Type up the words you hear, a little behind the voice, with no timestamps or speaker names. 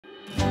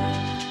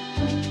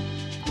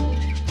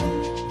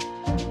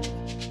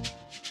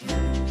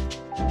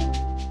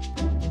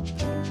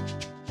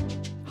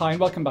Hi and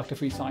welcome back to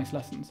Free Science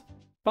Lessons.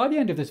 By the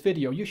end of this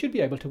video you should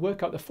be able to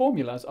work out the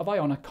formulas of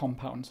ionic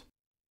compounds.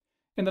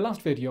 In the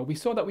last video we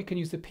saw that we can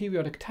use the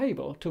periodic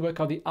table to work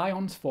out the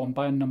ions formed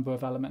by a number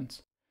of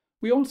elements.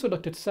 We also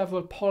looked at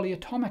several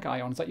polyatomic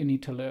ions that you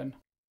need to learn.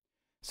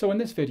 So in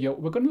this video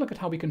we're going to look at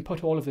how we can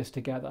put all of this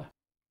together.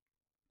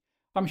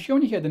 I'm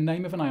showing you here the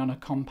name of an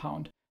ionic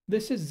compound.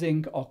 This is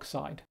zinc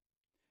oxide.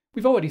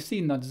 We've already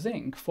seen that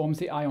zinc forms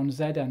the ion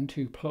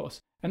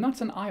Zn2+, and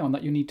that's an ion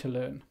that you need to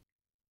learn.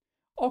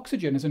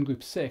 Oxygen is in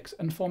group 6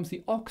 and forms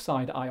the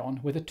oxide ion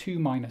with a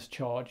 2-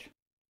 charge.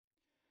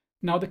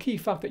 Now the key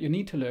fact that you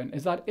need to learn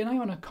is that in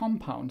ionic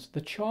compounds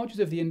the charges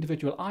of the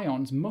individual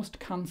ions must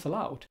cancel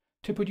out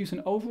to produce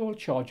an overall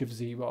charge of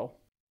 0.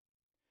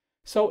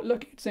 So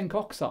looking at zinc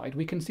oxide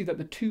we can see that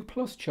the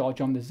 2+ charge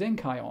on the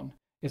zinc ion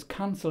is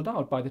cancelled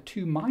out by the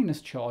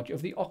 2- charge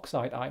of the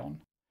oxide ion.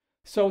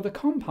 So the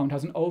compound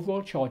has an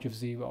overall charge of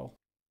 0.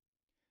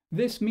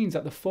 This means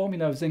that the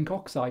formula of zinc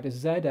oxide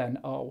is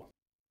ZnO.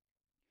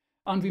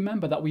 And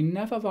remember that we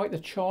never write the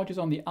charges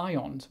on the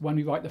ions when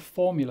we write the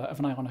formula of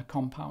an ionic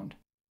compound.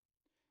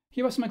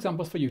 Here are some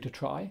examples for you to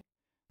try.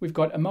 We've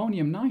got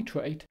ammonium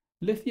nitrate,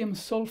 lithium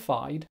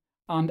sulfide,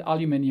 and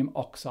aluminium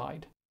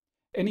oxide.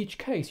 In each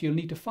case you'll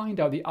need to find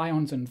out the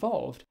ions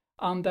involved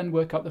and then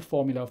work out the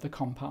formula of the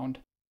compound.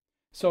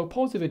 So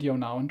pause the video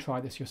now and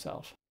try this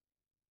yourself.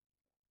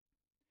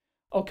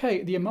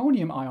 Okay, the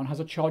ammonium ion has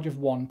a charge of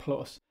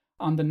 1+,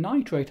 and the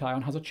nitrate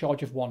ion has a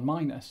charge of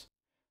 1-.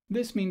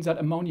 This means that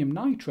ammonium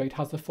nitrate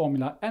has the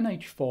formula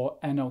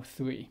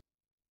NH4NO3.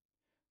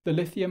 The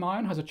lithium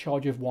ion has a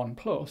charge of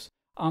 1+,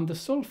 and the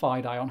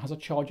sulfide ion has a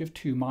charge of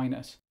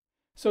 2-.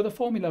 So the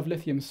formula of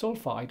lithium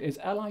sulfide is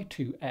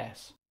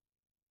Li2S.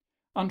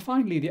 And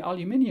finally, the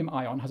aluminium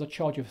ion has a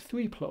charge of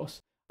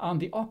 3+, and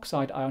the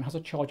oxide ion has a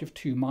charge of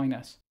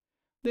 2-.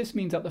 This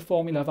means that the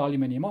formula of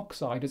aluminium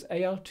oxide is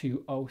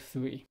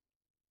Al2O3.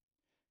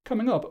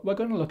 Coming up, we're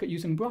going to look at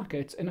using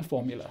brackets in a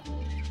formula.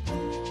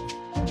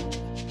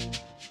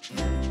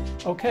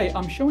 Okay,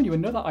 I'm showing you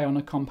another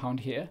ionic compound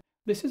here.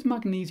 This is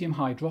magnesium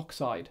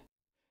hydroxide.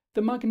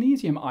 The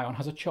magnesium ion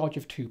has a charge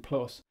of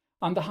 2+,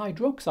 and the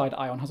hydroxide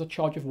ion has a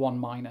charge of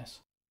 1-.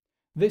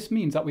 This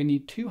means that we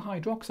need 2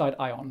 hydroxide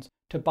ions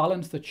to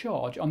balance the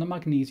charge on the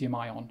magnesium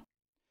ion.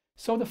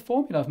 So the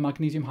formula of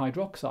magnesium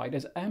hydroxide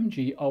is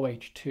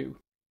MgOH2.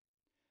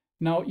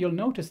 Now you'll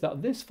notice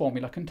that this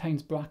formula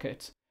contains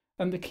brackets,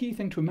 and the key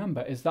thing to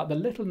remember is that the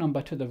little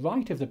number to the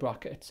right of the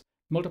brackets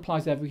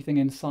multiplies everything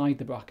inside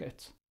the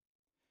brackets.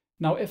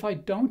 Now if I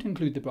don't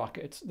include the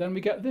brackets, then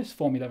we get this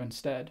formula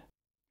instead.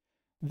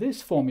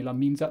 This formula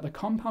means that the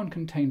compound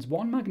contains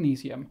 1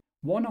 magnesium,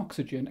 1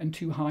 oxygen and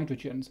 2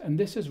 hydrogens, and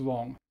this is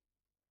wrong.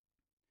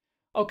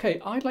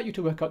 Okay, I'd like you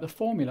to work out the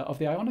formula of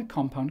the ionic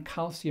compound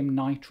calcium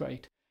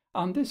nitrate,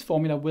 and this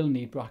formula will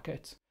need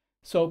brackets.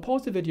 So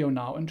pause the video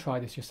now and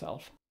try this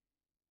yourself.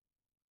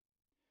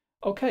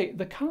 Okay,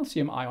 the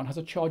calcium ion has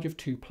a charge of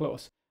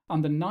 2+,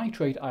 and the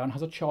nitrate ion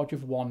has a charge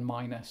of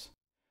 1-.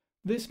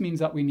 This means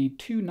that we need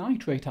 2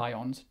 nitrate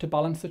ions to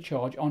balance the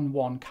charge on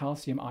 1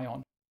 calcium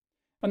ion.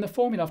 And the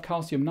formula of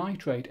calcium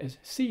nitrate is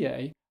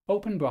Ca,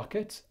 open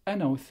brackets,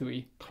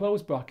 NO3,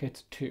 close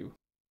brackets, 2.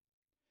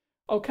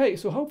 Okay,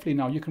 so hopefully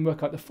now you can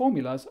work out the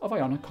formulas of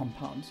ionic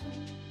compounds.